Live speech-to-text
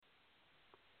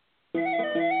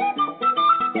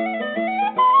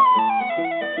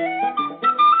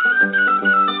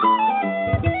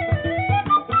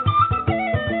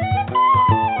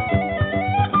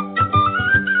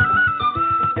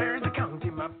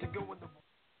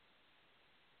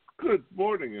Good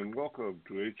morning and welcome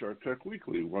to HRTech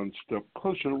Weekly, One Step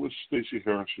Closer with Stacey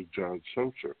Harris and John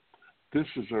Socher. This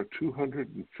is our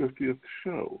 250th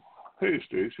show. Hey,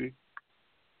 Stacey.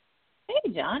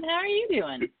 Hey, John. How are you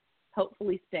doing?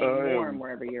 Hopefully staying warm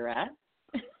wherever you're at.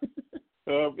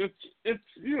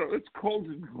 It's cold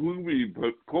and gloomy,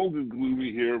 but cold and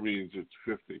gloomy here means it's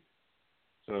 50.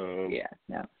 Yeah,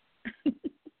 no.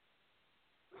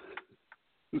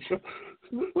 So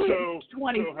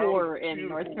 24 in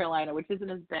North Carolina, which isn't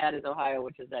as bad as Ohio,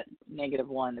 which is at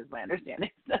 -1, is my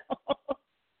understanding. So.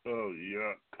 Oh,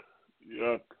 yuck.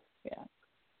 Yeah.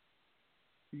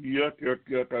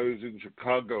 Yuck. I was in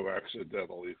Chicago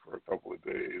accidentally for a couple of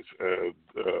days, and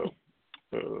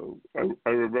I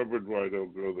remembered why I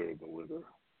don't go there in the winter.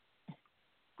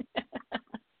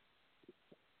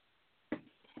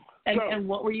 And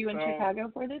what were you in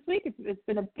Chicago for this week? It's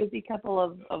been a busy couple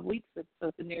of weeks with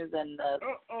both the news and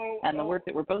the work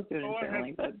that we're both doing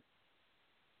internally. But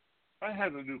I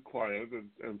had a new client,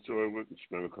 and so I went and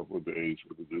spent a couple of days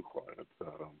with a new client,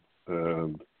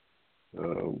 and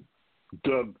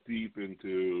dug deep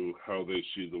into how they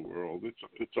see the world.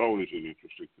 It's always an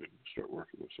interesting thing to start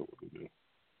working with someone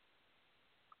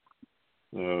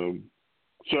new.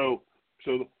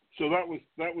 So that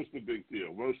was the big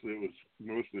deal. Mostly it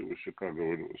was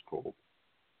Chicago and it was cold.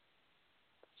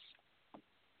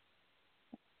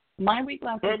 My week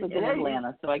last week was in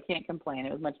Atlanta, so I can't complain.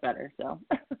 It was much better. So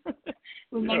it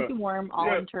was nice and warm,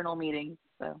 all internal meetings.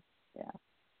 So yeah.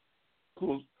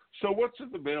 Cool. So what's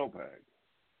in the mailbag?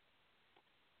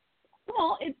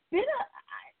 Well, it's been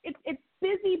it's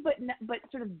busy, but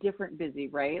sort of different busy,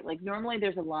 right? Like normally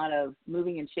there's a lot of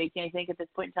moving and shaking, I think, at this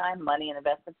point in time, money and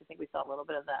investments. I think we saw a little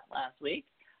bit of that last week.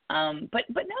 But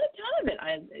not a ton of it.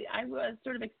 I was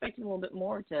sort of expecting a little bit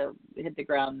more to hit the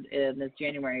ground in this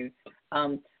January.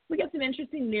 We got some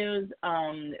interesting news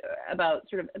about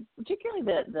sort of particularly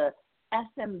the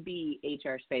SMB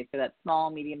HR space, for that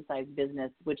small, medium-sized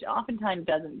business, which oftentimes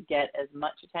doesn't get as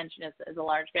much attention as the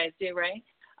large guys do, right?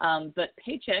 But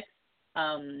Paychex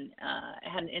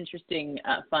had an interesting,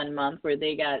 fun month where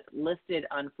they got listed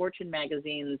on Fortune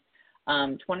magazine's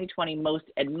 2020 most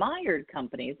admired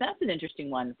companies. That's an interesting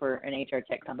one for an HR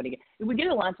tech company. We get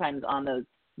a lot of times on those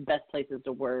best places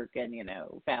to work and,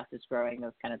 fastest growing,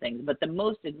 those kind of things. But the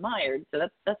most admired, so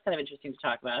that's kind of interesting to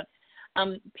talk about.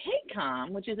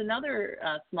 Paycom, which is another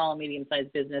small,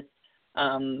 medium-sized business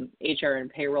HR and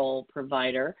payroll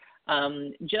provider,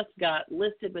 just got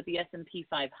listed with the S&P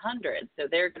 500. So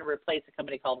they're going to replace a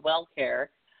company called WellCare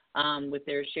with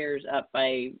their shares up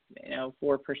by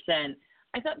 4%.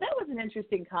 I thought that was an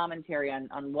interesting commentary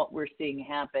on what we're seeing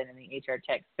happen in the HR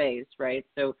tech space, right?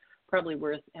 So probably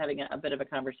worth having a bit of a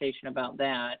conversation about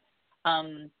that.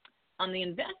 On the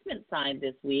investment side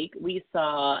this week, we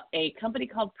saw a company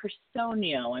called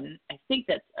Personio, and I think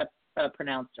that's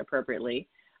pronounced appropriately.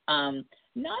 Not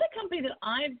a company that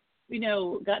I've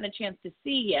gotten a chance to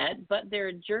see yet, but they're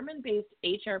a German-based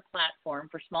HR platform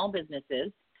for small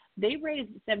businesses. They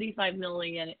raised $75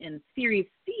 million in Series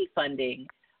C funding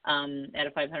at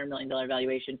a $500 million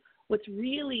valuation. What's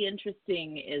really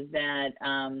interesting is that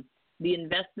the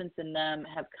investments in them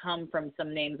have come from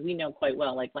some names we know quite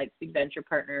well, like Lightspeed Venture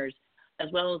Partners,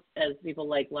 as well as people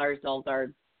like Lars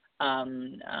Dahlgaard's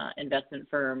investment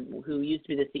firm, who used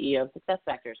to be the CEO of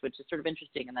SuccessFactors, which is sort of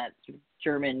interesting in that sort of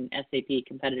German SAP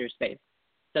competitor space.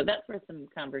 So that's worth some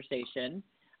conversation.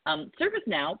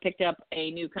 ServiceNow picked up a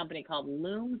new company called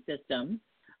Loom Systems,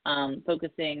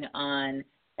 focusing on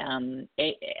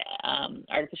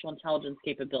artificial intelligence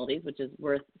capabilities, which is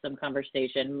worth some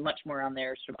conversation, much more on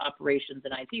their sort of operations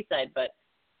and IT side, but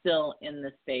still in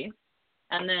the space.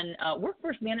 And then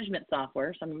workforce management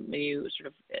software, some of you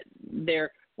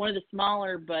they're one of the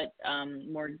smaller but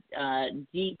more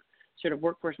deep sort of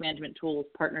workforce management tools,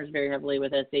 partners very heavily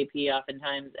with SAP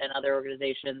oftentimes and other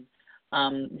organizations,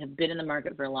 have been in the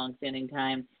market for a long-standing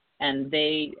time, and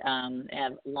they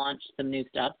have launched some new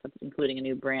stuff, including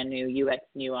a brand new UX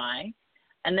and UI.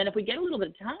 And then if we get a little bit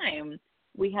of time,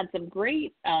 we had some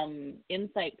great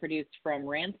insight produced from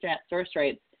Randstad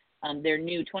Sourcerights, their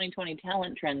new 2020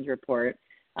 Talent Trends report,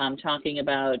 talking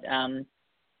about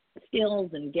skills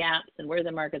and gaps and where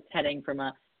the market's heading from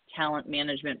a talent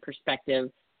management perspective.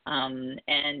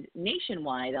 And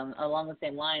Nationwide, along the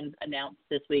same lines, announced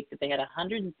this week that they had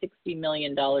 $160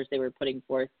 million they were putting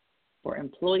forth for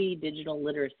employee digital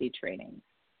literacy training.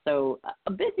 So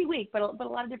a busy week, but a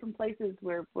lot of different places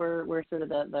where sort of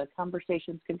the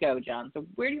conversations could go, John. So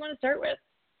where do you want to start with?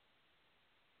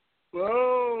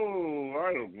 Oh,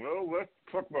 I don't know. Let's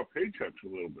talk about Paychex a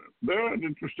little bit. They're an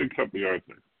interesting company, aren't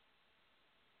they?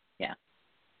 Yeah.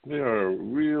 They are a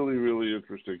really, really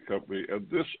interesting company. And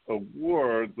this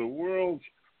award, the world's,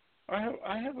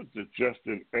 I haven't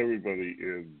suggested everybody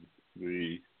in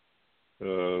the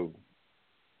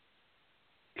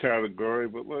category,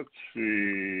 but let's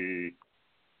see.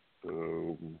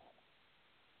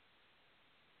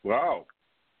 Wow.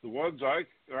 The ones I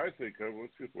think of,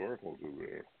 let's see if Oracle's in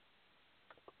there.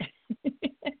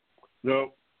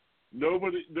 No,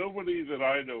 nobody that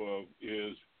I know of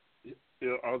is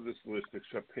on this list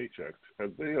except Paychex,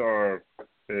 and they are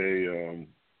an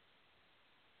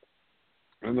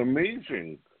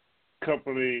amazing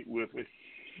company with a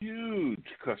huge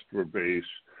customer base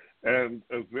and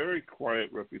a very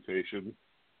quiet reputation.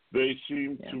 They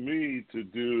seem to me to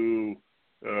do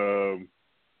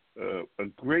a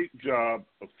great job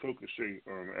of focusing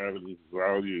on adding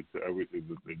value to everything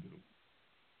that they do.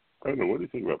 I don't know. What do you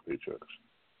think about Paychex?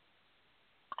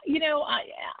 You know,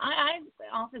 I've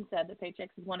often said that Paychex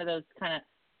is one of those kind of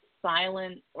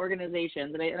silent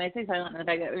organizations, and I say silent in the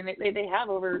fact that they have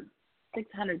over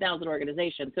 600,000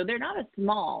 organizations, so they're not a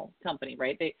small company,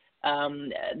 right? They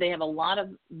have a lot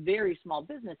of very small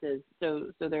businesses,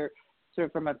 so they're sort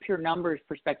of from a pure numbers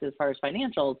perspective as far as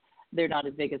financials, they're not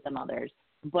as big as some others.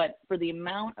 But for the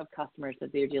amount of customers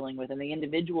that they're dealing with and the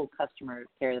individual customer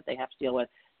care that they have to deal with,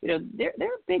 you know, they're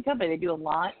a big company. They do a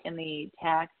lot in the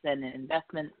tax and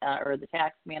investment or the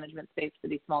tax management space for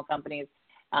these small companies.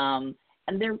 And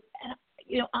they're,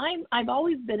 you know, I've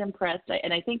always been impressed,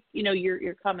 and I think, you know,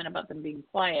 your comment about them being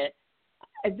quiet,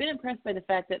 I've been impressed by the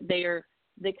fact that they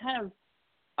kind of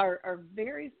are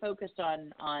very focused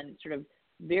on sort of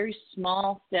very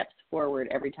small steps forward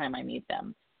every time I meet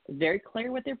them. Very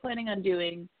clear what they're planning on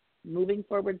doing, moving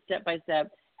forward step by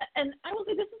step. And I will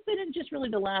say this has been in just really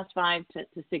the last 5 to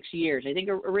 6 years. I think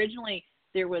originally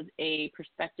there was a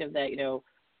perspective that, you know,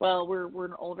 well, we're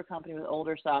an older company with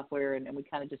older software, and we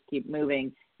kind of just keep moving.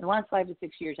 In the last 5 to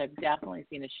 6 years, I've definitely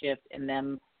seen a shift in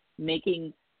them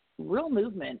making real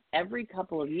movement every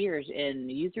couple of years in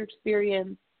user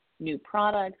experience, new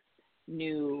products,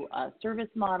 new service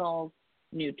models,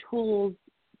 new tools.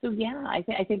 So yeah, I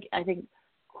think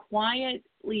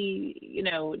quietly, you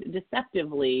know,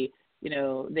 deceptively, you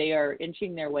know, they are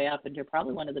inching their way up into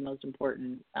probably one of the most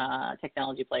important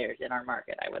technology players in our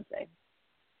market, I would say.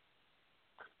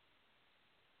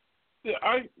 Yeah,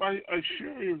 I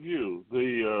share your view.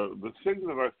 The thing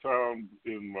that I found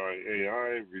in my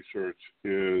AI research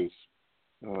is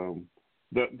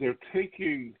that they're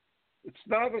taking it's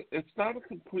not a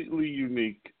completely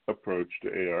unique approach to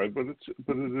AI, but it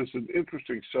is an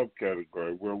interesting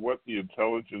subcategory where what the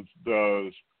intelligence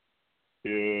does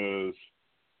is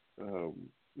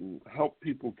help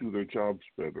people do their jobs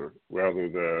better rather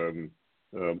than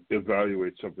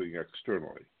evaluate something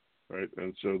externally, right?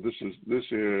 And so this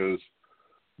is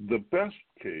the best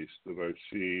case that I've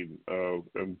seen of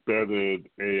embedded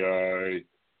AI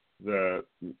that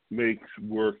makes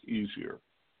work easier.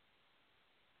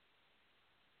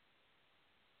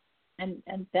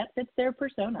 And that fits their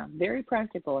persona. Very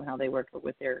practical in how they work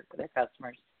with their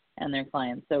customers and their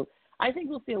clients. So I think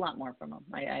we'll see a lot more from them.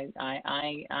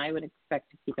 I would expect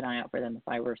to keep an eye out for them if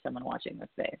I were someone watching this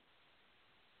space.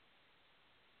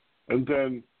 And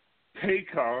then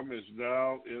Paycom is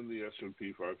now in the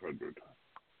S&P 500.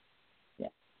 Yeah.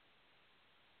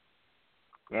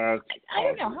 I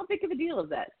don't know. How big of a deal is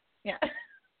that? Yeah.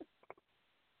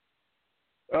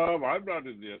 I'm not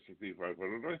in the S&P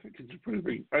 500. I think it's a pretty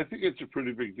big. I think it's a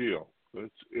pretty big deal.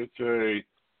 The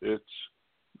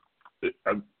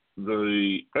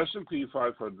S&P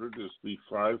 500 is the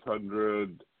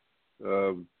 500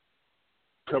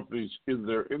 companies in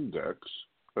their index.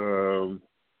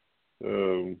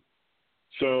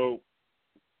 So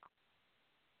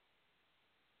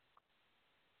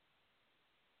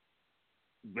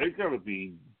they got to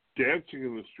be dancing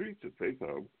in the streets at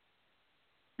Paycom.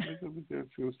 They got to be dancing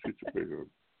in the streets at Paycom.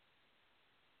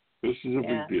 This is a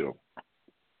big deal.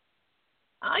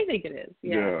 I think it is.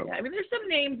 Yeah. I mean, there's some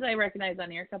names I recognize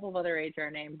on here, a couple of other HR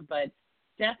names, but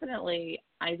definitely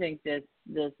I think this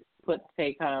puts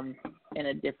Paycom in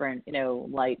a different, you know,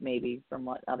 light maybe from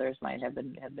what others might have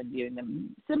been viewing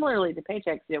them. Similarly to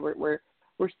Paychex, you know,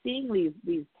 we're seeing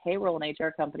these payroll and HR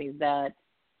companies that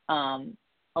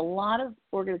a lot of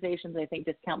organizations I think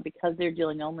discount because they're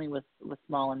dealing only with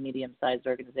small and medium-sized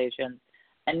organizations.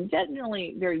 And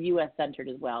generally, they're U.S. centered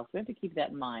as well, so we have to keep that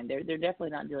in mind. They're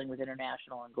definitely not dealing with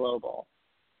international and global,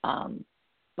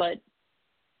 but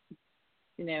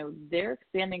you know they're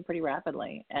expanding pretty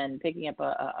rapidly and picking up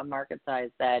a market size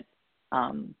that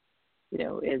you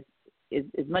know is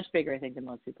much bigger, I think, than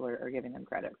most people are giving them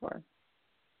credit for.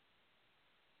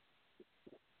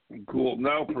 Cool.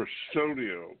 Now,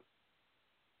 Personio.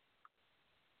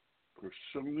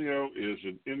 Personio is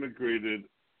an integrated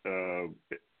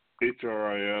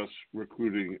HRIS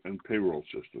recruiting and payroll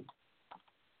system.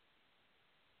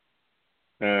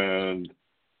 And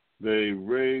they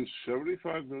raised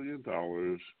 $75 million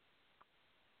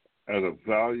at a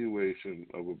valuation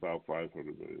of about $500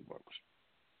 million.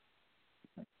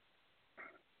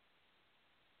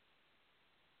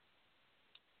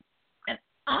 And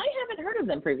I haven't heard of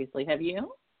them previously. Have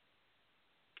you?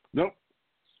 Nope.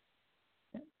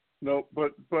 No,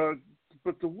 but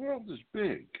the world is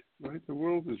big, right? The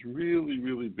world is really,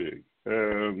 really big,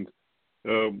 and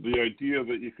the idea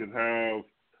that you can have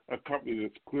a company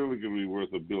that's clearly going to be worth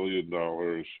 $1 billion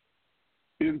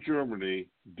in Germany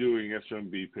doing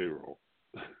SMB payroll.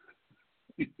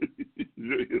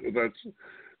 That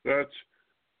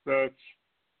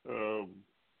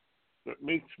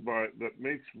makes my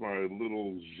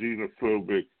little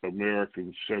xenophobic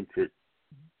American-centric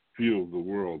view of the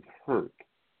world hurt.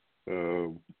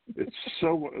 The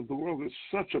world is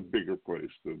such a bigger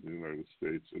place than the United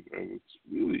States, and it's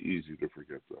really easy to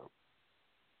forget that.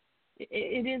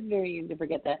 It is very easy to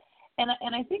forget that,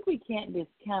 and I think we can't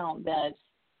discount that.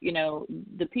 You know,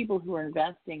 the people who are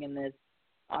investing in this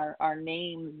are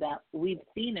names that we've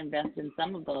seen invest in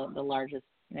some of the largest,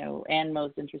 and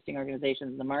most interesting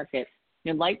organizations in the market.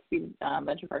 Lightspeed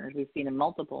Venture Partners, we've seen in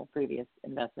multiple previous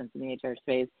investments in the HR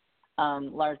space.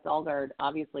 Lars Dalgaard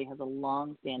obviously has a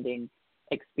long-standing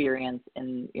experience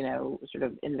in, sort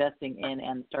of investing in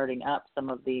and starting up some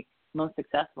of the most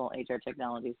successful HR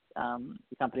technologies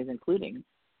companies, including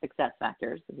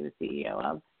SuccessFactors, that he was CEO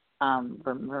of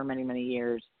for many, many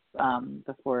years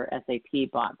before SAP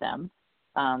bought them.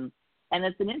 And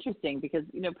it's been interesting because,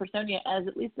 Personia, as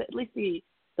at least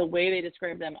the way they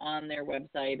describe them on their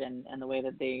website and the way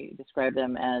that they describe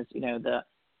them as,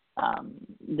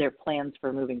 their plans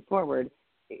for moving forward,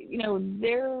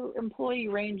 their employee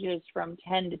ranges from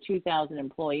 10 to 2,000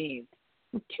 employees.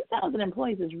 2,000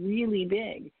 employees is really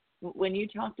big. When you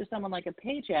talk to someone like a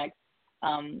Paycheck,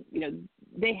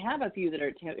 they have a few that are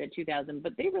at 2,000,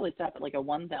 but they really stop at like a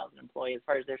 1,000 employee as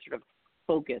far as their sort of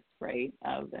focus, right,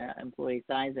 of employee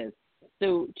sizes.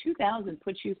 So 2,000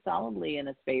 puts you solidly in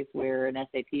a space where an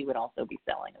SAP would also be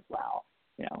selling as well,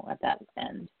 at that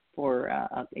end for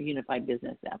a unified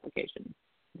business application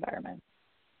environment.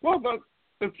 Well,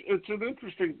 it's an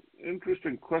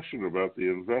interesting question about the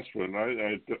investment.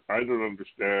 I don't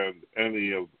understand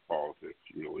any of the politics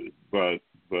really, but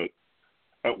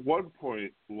at one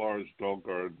point Lars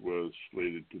Dalgaard was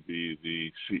slated to be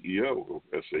the CEO of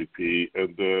SAP,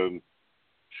 and then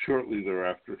shortly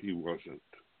thereafter he wasn't.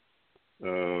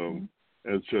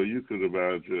 And so you could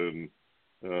imagine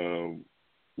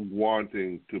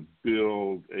wanting to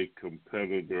build a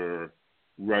competitor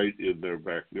right in their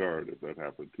backyard if that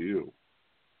happened to you.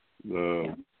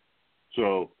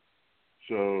 So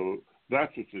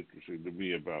that's what's interesting to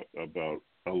me about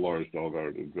a Lars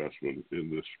Dalgaard investment in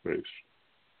this space.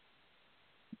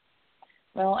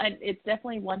 Well, and it's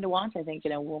definitely one to watch. I think,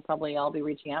 we'll probably all be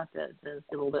reaching out to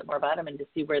see a little bit more about them and to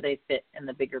see where they fit in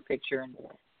the bigger picture and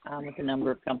with the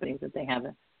number of companies that they have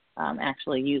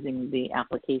actually using the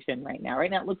application right now.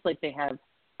 Right now it looks like they have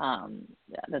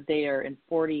that they are in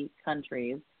 40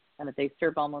 countries and that they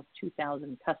serve almost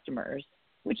 2,000 customers,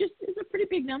 which is a pretty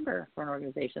big number for an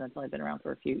organization that's only been around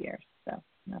for a few years. So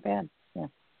not bad. Yeah.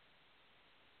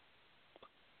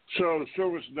 So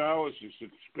ServiceNow is just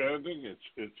expanding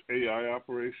its AI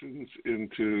operations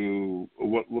into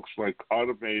what looks like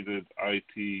automated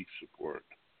IT support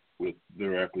with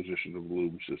their acquisition of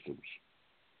Loom Systems.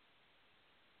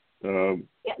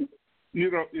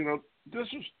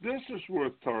 This is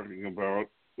worth talking about.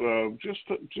 Just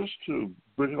to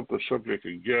bring up the subject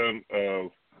again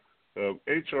of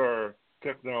HR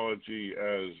technology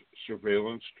as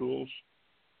surveillance tools.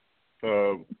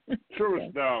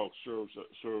 ServiceNow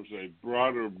serves a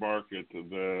broader market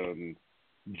than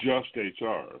just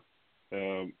HR,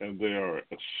 and they are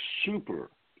a super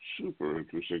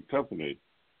interesting company.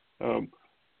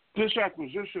 This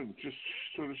acquisition just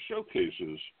sort of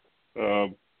showcases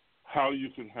how you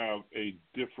can have a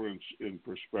difference in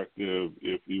perspective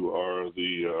if you are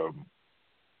the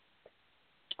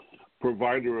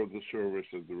provider of the service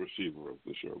and the receiver of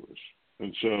the service.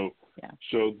 And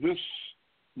so this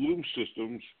Loom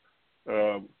Systems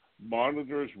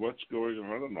monitors what's going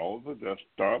on all of the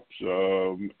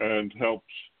desktops and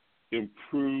helps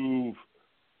improve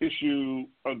issue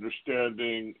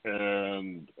understanding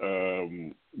and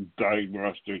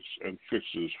diagnostics and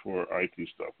fixes for IT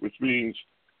stuff, which means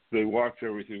they watch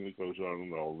everything that goes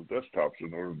on all the desktops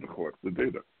in order to collect the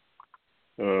data.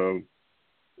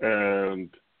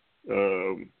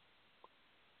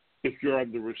 if you're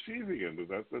on the receiving end of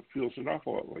that, that feels an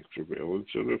awful lot like surveillance.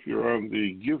 And if you're on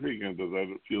the giving end of that,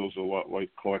 it feels a lot like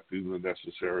collecting the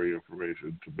necessary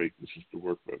information to make the system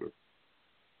work better.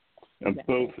 And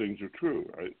Exactly. both things are true,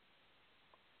 right?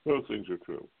 Both things are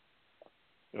true.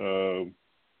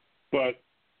 But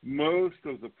most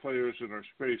of the players in our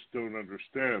space don't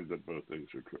understand that both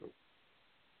things are true.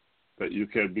 That you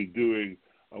can be doing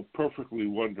a perfectly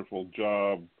wonderful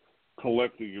job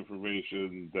collecting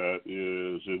information that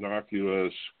is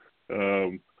innocuous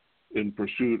in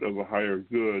pursuit of a higher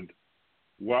good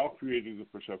while creating the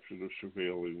perception of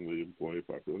surveilling the employee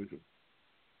population.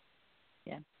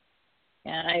 Yeah.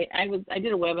 Yeah, I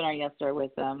did a webinar yesterday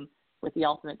with the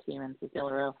Ultimate team and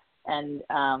Cecilia Rowe, and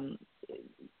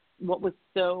what was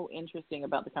so interesting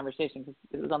about the conversation, because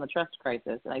it was on the trust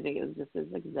crisis, and I think it was just this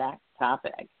exact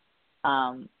topic,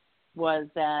 was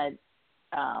that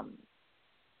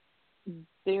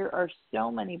there are so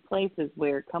many places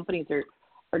where companies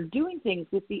are doing things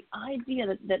with the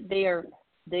idea that they are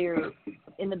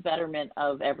in the betterment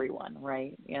of everyone,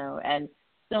 right? You know, and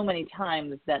so many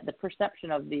times that the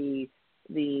perception of the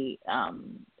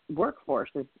workforce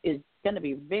is going to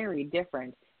be very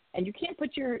different, and you can't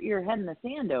put your head in the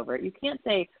sand over it. You can't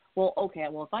say, well, okay,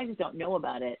 well, if I just don't know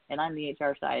about it and I'm the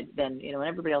HR side, then, you know, and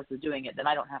everybody else is doing it, then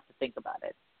I don't have to think about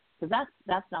it. Because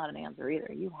that's not an answer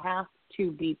either. You have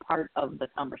to be part of the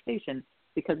conversation,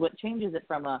 because what changes it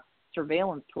from a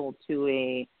surveillance tool to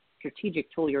a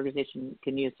strategic tool your organization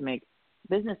can use to make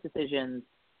business decisions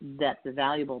that's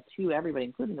valuable to everybody,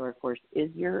 including the workforce, is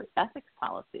your ethics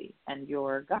policy and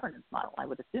your governance model, I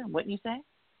would assume. Wouldn't you say?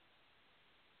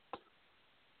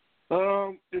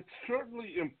 It's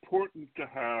certainly important to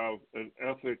have an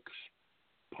ethics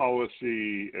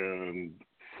policy and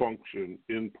function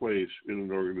in place in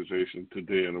an organization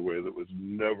today in a way that was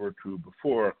never true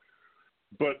before.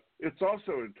 But it's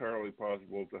also entirely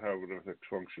possible to have an ethics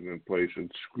function in place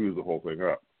and screw the whole thing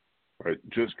up, right?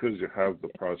 Just because you have the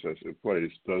process in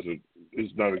place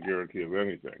is not a guarantee of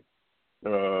anything.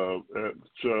 And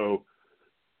so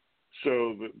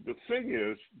the thing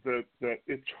is that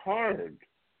it's hard.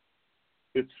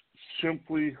 It's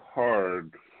simply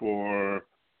hard for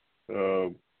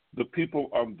the people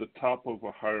on the top of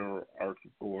a hierarchical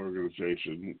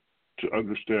organization to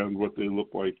understand what they look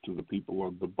like to the people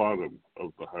on the bottom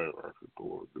of the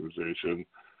hierarchical organization,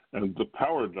 and the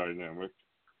power dynamic.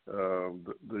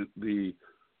 The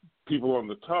people on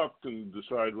the top can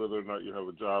decide whether or not you have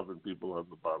a job, and people on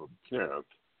the bottom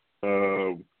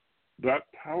can't. That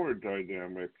power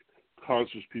dynamic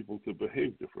causes people to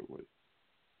behave differently.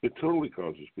 It totally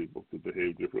causes people to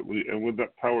behave differently. And when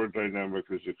that power dynamic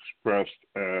is expressed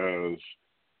as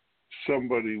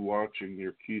somebody watching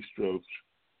your keystrokes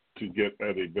to get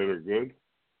at a better good,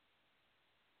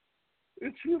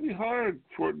 it's really hard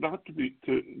for it not to be.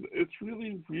 It's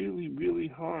really, really, really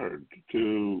hard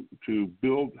to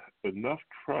build enough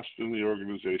trust in the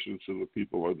organization so that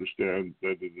people understand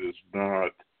that it is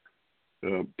not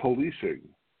policing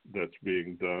that's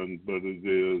being done, but it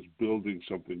is building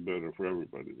something better for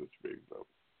everybody that's being done.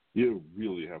 You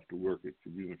really have to work at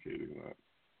communicating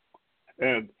that.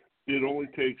 And it only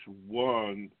takes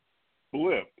one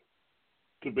blip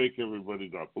to make everybody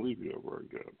not believe you ever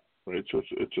again, right? So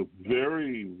it's a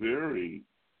very, very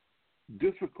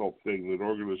difficult thing that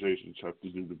organizations have to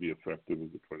do to be effective in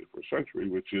the 21st century,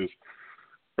 which is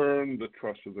earn the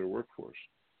trust of their workforce.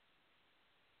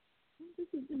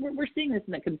 We're seeing this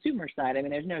in the consumer side. I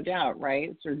mean, there's no doubt,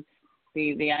 right? Sort of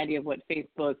the idea of what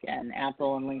Facebook and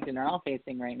Apple and LinkedIn are all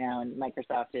facing right now, and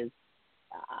Microsoft is,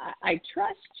 I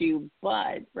trust you,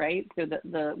 but, right? So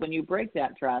the when you break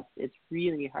that trust, it's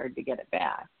really hard to get it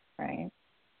back, right?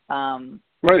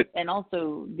 Right. And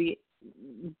also the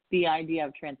idea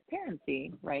of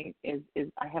transparency, right, is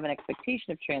I have an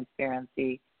expectation of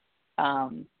transparency.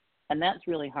 And that's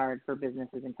really hard for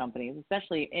businesses and companies,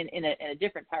 especially in a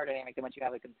different power dynamic than what you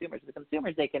have with consumers. With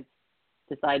consumers, they can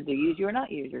decide to use you or not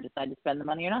use you, or decide to spend the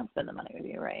money or not spend the money with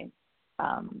you, right?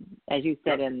 As you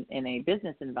said, in a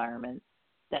business environment,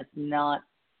 that's not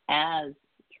as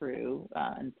true.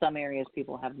 In some areas,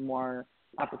 people have more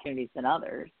opportunities than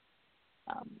others.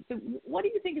 So what do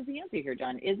you think is the answer here,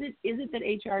 John? Is it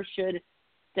that HR should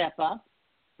step up,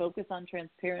 focus on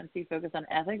transparency, focus on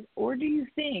ethics, or do you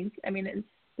think, I mean,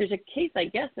 there's a case, I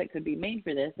guess, that could be made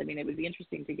for this. I mean, it would be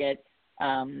interesting to get,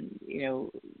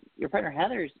 your partner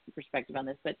Heather's perspective on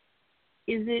this. But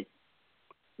is it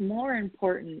more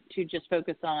important to just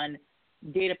focus on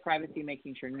data privacy,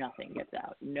 making sure nothing gets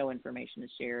out, no information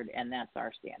is shared, and that's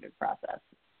our standard process?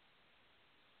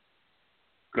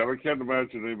 God, I can't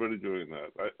imagine anybody doing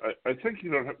that. I think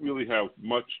you don't really have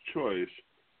much choice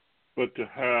but to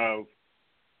have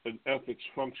an ethics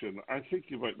function, I think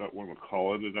you might not want to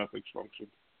call it an ethics function,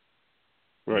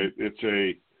 right? It's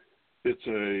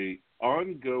a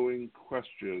ongoing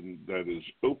question that is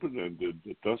open-ended,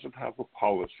 that doesn't have a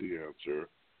policy answer,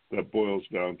 that boils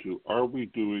down to, are we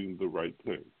doing the right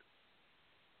thing?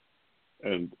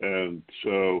 And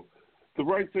so the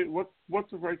right thing, what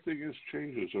the right thing is,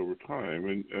 changes over time,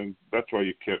 and that's why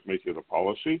you can't make it a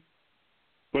policy.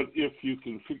 But if you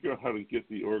can figure out how to get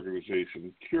the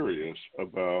organization curious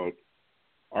about,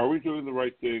 are we doing the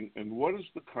right thing, and what is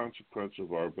the consequence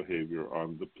of our behavior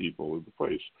on the people in the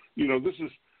place? You know, this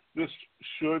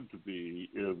should be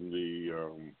in the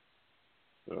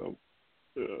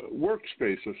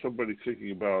workspace of somebody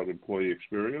thinking about employee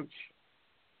experience.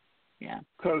 Yeah.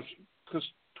 Because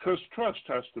trust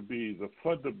has to be the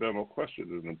fundamental question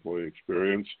in employee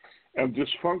experience, and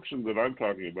dysfunction that I'm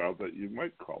talking about, that you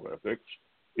might call ethics,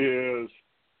 is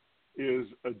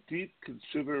a deep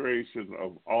consideration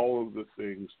of all of the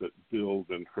things that build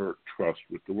and hurt trust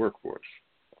with the workforce.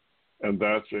 And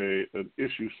that's an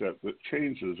issue set that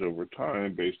changes over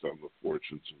time based on the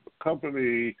fortunes of the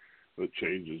company, the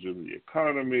changes in the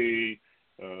economy,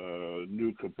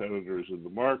 new competitors in the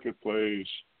marketplace,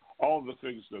 all the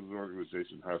things that an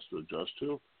organization has to adjust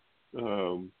to.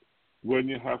 When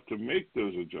you have to make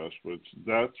those adjustments,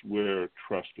 that's where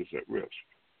trust is at risk.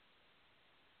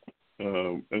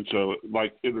 And so,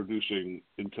 like introducing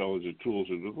intelligent tools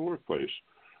into the workplace,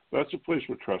 that's a place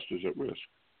where trust is at risk.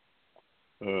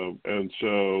 And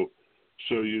so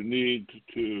you need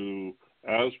to,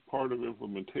 as part of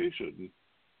implementation,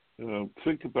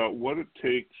 think about what it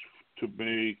takes to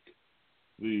make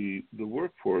the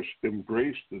workforce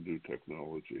embrace the new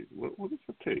technology. What does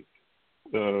it take?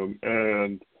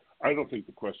 And I don't think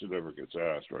the question ever gets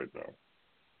asked right now.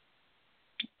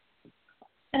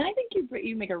 And I think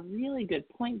you make a really good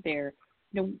point there.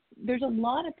 You know, there's a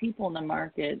lot of people in the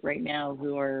market right now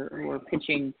who are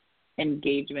pitching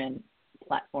engagement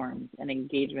platforms and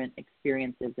engagement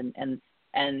experiences and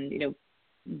you know,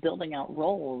 building out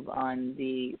roles on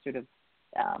the sort of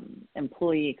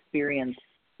employee experience,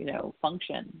 you know,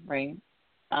 function, right?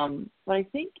 But I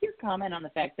think your comment on the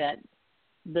fact that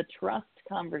the trust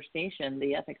conversation,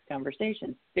 the ethics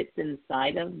conversation, fits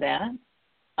inside of that,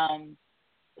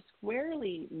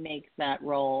 squarely makes that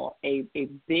role a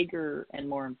bigger and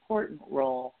more important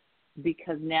role,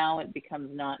 because now it becomes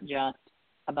not just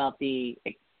about the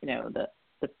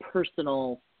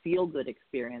personal feel-good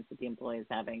experience that the employee is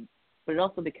having, but it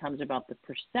also becomes about the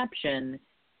perception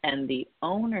and the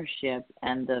ownership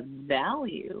and the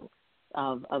value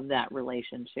of that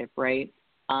relationship, right?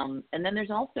 And then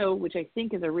there's also, which I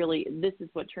think is this is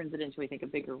what turns it into, I think, a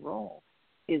bigger role,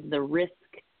 is the risk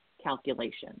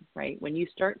calculation, right? When you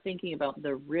start thinking about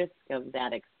the risk of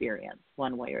that experience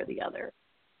one way or the other,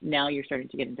 now you're starting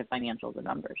to get into financials and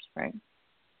numbers, right?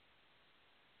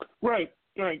 Right.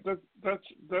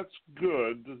 That's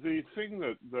good. The thing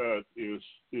that is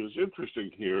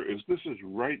interesting here is this is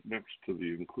right next to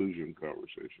the inclusion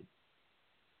conversation.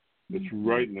 It's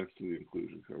right next to the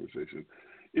inclusion conversation.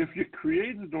 If you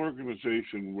create an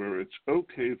organization where it's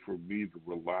okay for me to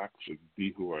relax and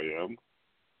be who I am,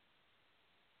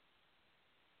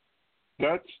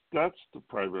 that's the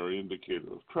primary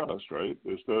indicator of trust, right?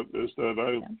 Is that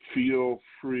I feel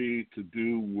free to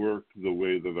do work the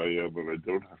way that I am, and I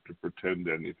don't have to pretend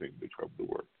anything to come to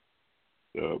work.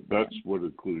 That's what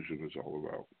inclusion is all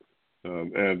about,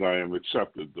 and I am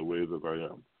accepted the way that I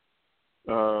am.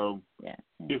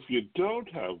 If you don't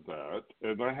have that,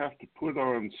 and I have to put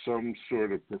on some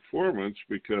sort of performance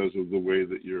because of the way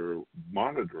that you're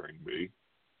monitoring me,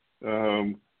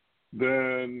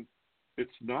 then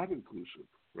it's not inclusive,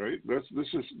 right? This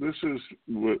is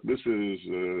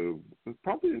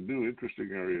probably a new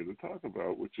interesting area to talk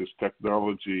about, which is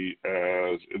technology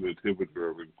as an inhibitor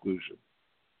of inclusion.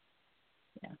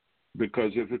 Yeah.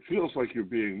 Because if it feels like you're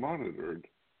being monitored,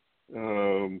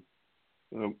 then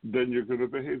you're going to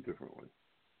behave differently,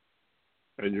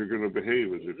 and you're going to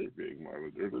behave as if you're being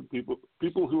monitored. And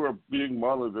people who are being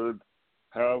monitored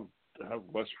have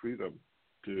less freedom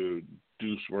to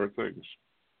do smart things.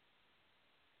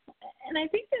 And I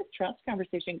think this trust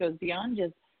conversation goes beyond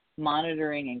just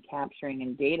monitoring and capturing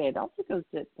and data. It also goes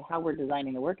to how we're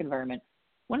designing the work environment.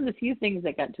 One of the few things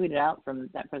that got tweeted out from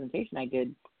that presentation I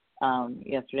did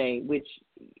yesterday, which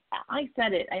I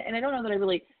said it, and I don't know that I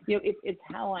really, it's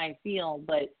how I feel,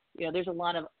 but, there's a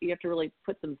lot of, you have to really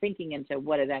put some thinking into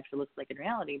what it actually looks like in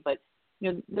reality. But,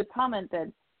 the comment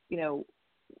that,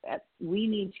 we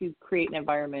need to create an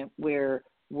environment where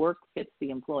work fits the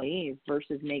employees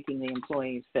versus making the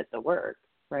employees fit the work,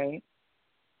 right?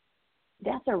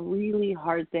 that's a really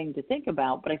hard thing to think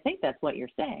about, but I think that's what you're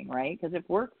saying, right? Because if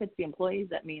work fits the employees,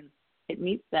 that means it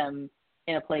meets them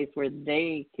in a place where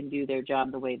they can do their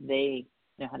job the way they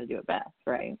know how to do it best,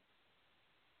 right?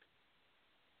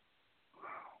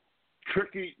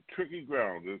 Tricky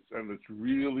ground, and it's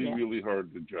really, Yeah. really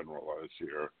hard to generalize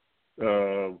here,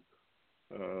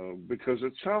 because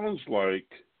it sounds like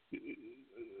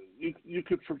you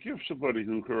could forgive somebody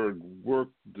who heard work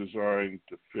designed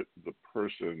to fit the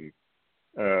person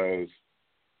as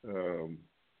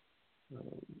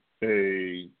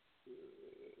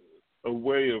a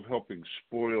way of helping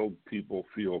spoiled people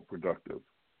feel productive,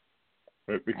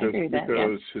 right? Because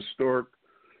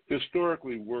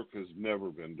historically, work has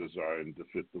never been designed to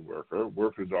fit the worker.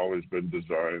 Work has always been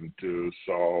designed to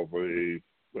solve a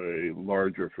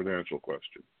larger financial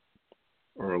question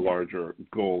or a larger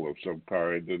goal of some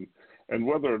kind, and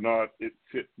whether or not it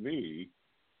fit me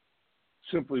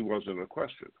simply wasn't a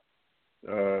question.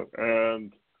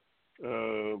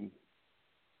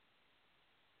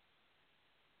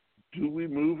 Do we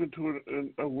move into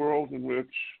a world in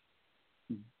which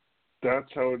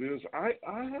that's how it is? I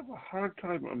have a hard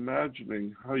time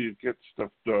imagining how you get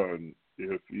stuff done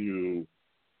if you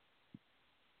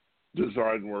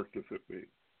design work to fit me.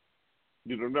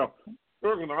 Now,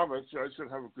 ergonomics, I should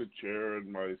have a good chair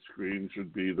and my screen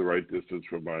should be the right distance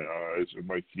from my eyes and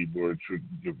my keyboard should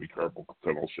give me carpal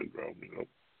tunnel syndrome,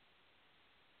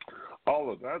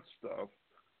 all of that stuff.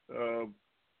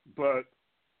 But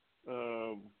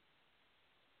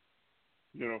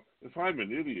if I'm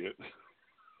an idiot,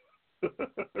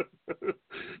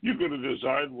 you're going to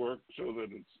design work so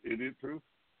that it's idiot-proof?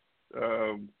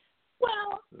 And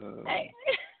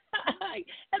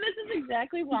this is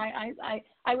exactly why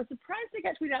I was surprised it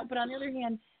got tweeted out, but on the other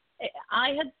hand, I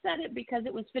had said it because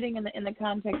it was fitting in the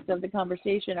context of the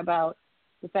conversation about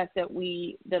the fact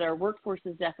that our workforce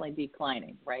is definitely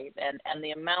declining, right? And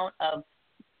the amount of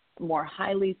more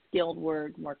highly skilled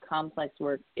work, more complex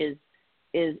work is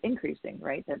increasing,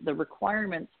 right? That the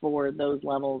requirements for those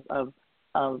levels of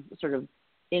sort of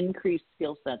increased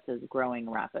skill sets is growing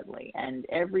rapidly. And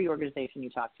every organization you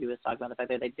talk to is talking about the fact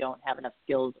that they don't have enough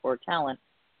skills or talent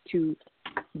to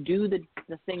do the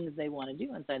things they want to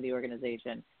do inside the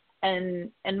organization. And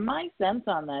my sense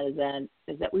on that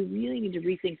is that we really need to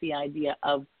rethink the idea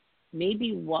of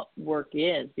maybe what work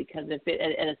is, because if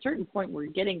at a certain point we're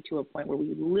getting to a point where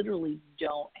we literally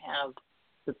don't have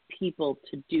the people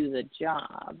to do the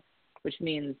job, which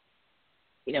means,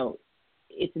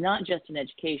 it's not just an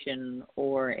education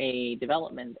or a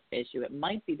development issue. It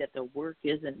might be that the work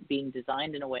isn't being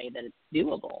designed in a way that it's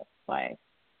doable by,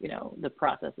 the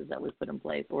processes that we've put in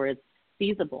place, or it's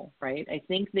feasible, right? I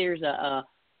think there's a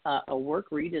work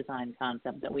redesign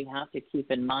concept that we have to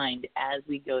keep in mind as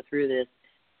we go through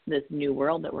this new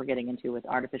world that we're getting into with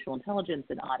artificial intelligence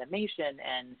and automation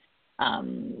and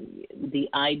the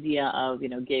idea of,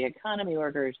 gig economy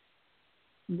workers.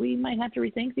 We might have to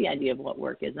rethink the idea of what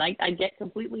work is. And I get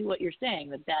completely what you're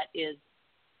saying, that is,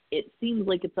 it seems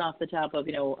like it's off the top of,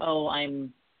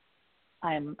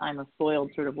 I'm a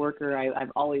spoiled sort of worker.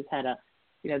 I've always had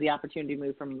the opportunity to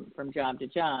move from job to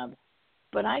job.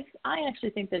 But I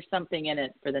actually think there's something in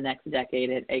it for the next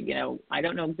decade. I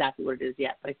don't know exactly what it is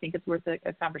yet, but I think it's worth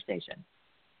a conversation.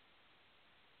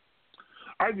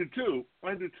 I do too.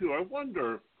 I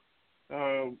wonder,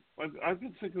 I've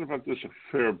been thinking about this a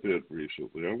fair bit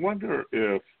recently. I wonder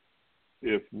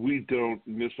if we don't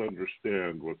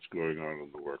misunderstand what's going on in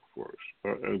the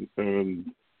workforce.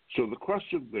 And so the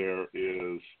question there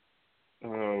is,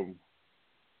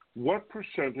 what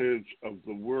percentage of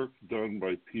the work done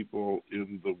by people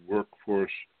in the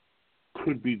workforce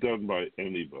could be done by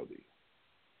anybody?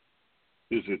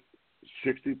 Is it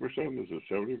 60%? Is it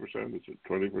 70%? Is it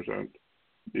 20%?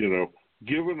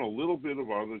 Given a little bit of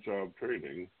on-the-job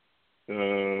training,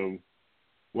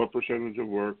 what percentage of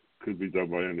work could be done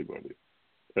by anybody?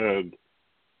 And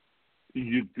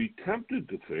you'd be tempted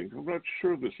to think, I'm not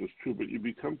sure this is true, but you'd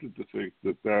be tempted to think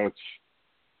that that's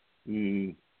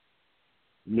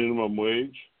minimum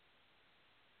wage.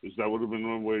 Is that what a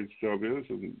minimum wage job is?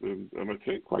 And I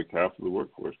think like half of the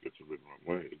workforce gets a minimum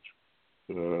wage.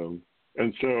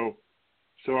 And so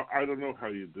I don't know how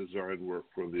you design work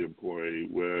for the employee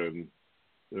when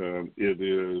it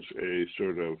is a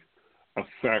sort of a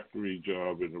factory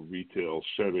job in a retail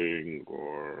setting,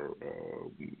 or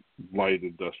light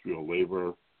industrial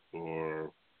labor,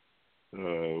 or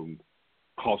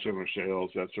call center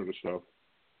sales, that sort of stuff.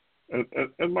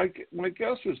 And my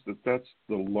guess is that that's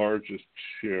the largest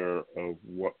share of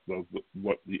what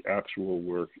the actual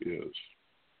work is,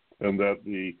 and that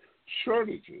the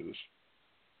shortages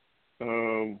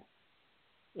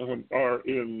are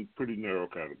in pretty narrow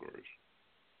categories.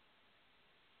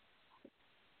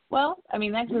 Well, I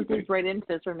mean, that goes right into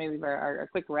sort of maybe our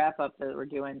quick wrap-up that we're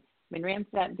doing. I mean,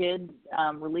 Randstad did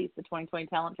release the 2020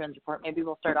 Talent Trends Report. Maybe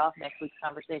we'll start off next week's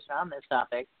conversation on this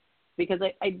topic, because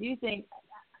I do think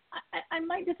I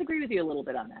might disagree with you a little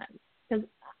bit on that. Because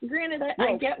granted,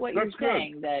 I get what you're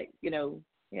saying, that,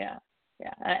 yeah.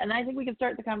 And I think we can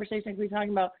start the conversation if we're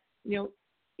talking about,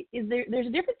 there's a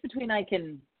difference between I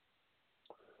can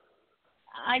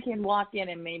walk in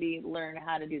and maybe learn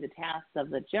how to do the tasks of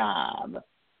the job,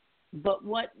 but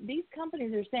what these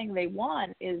companies are saying they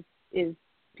want is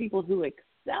people who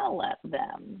excel at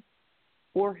them,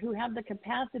 or who have the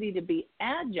capacity to be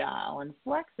agile and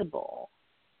flexible.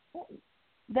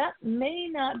 That may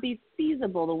not be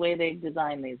feasible the way they've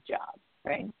designed these jobs,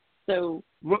 right? Is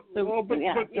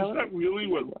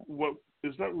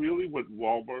that really what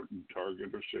Walmart and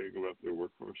Target are saying about their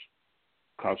workforce?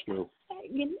 Costco,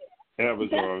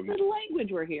 Amazon. That's the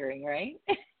language we're hearing, right?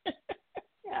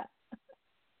 Yeah.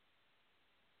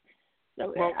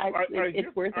 So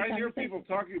it's worth a conversation. I hear people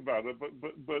talking about it,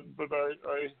 but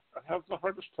I have the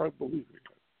hardest time believing it.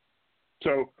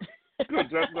 So good.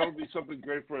 That'll be something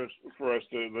great for us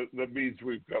to. That means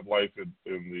we've got life in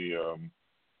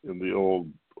the old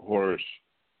Horace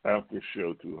after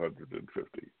show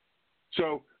 250.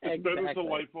 So it's been a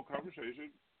delightful conversation.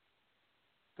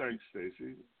 Thanks,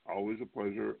 Stacey. Always a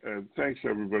pleasure, and thanks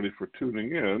everybody for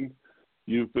tuning in.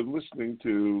 You've been listening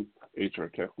to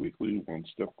HRTech Weekly, One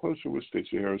Step Closer with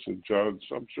Stacey Harris and John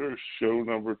Sumser, show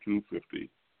number 250.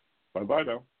 Bye-bye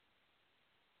now.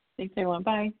 Thanks, everyone.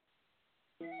 Bye.